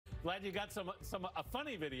Glad you got a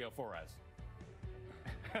funny video for us.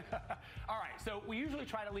 All right, so we usually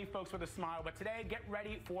try to leave folks with a smile, but today, get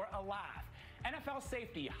ready for a laugh. NFL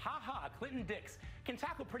safety Ha Ha Clinton-Dix can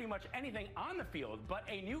tackle pretty much anything on the field, but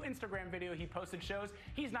a new Instagram video he posted shows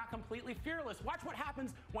he's not completely fearless. Watch what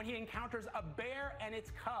happens when he encounters a bear and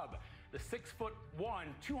its cub. The 6'1",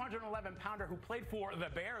 211-pounder who played for the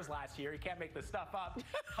Bears last year, he can't make this stuff up,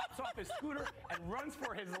 hops off his scooter and runs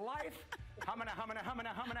for his life. Humana, humana,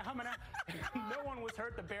 humana, humana, humana. No one was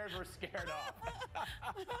hurt. The Bears were scared off.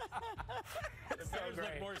 The Bears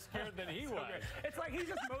look more scared than he was. Great. It's like he's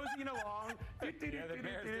just moseying along. The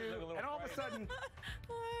Bears did look a little and all of a sudden...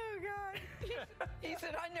 Oh, God. He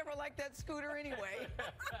said, I never liked that scooter anyway.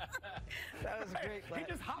 That was great. He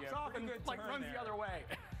just hops off and runs the other way.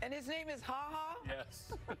 And his name is Ha Ha?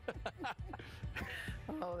 Yes.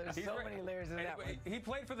 Oh, there's so many layers of that one. He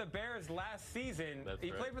played for the Bears last season.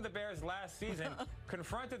 Played for the Bears last season,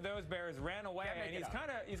 confronted those Bears, ran away, and he's kind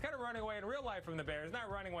of running away in real life from the Bears.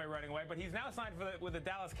 Not running away, but he's now signed with the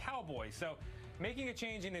Dallas Cowboys. So making a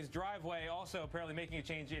change in his driveway, also apparently making a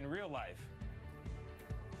change in real life.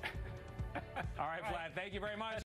 All right, Vlad, thank you very much.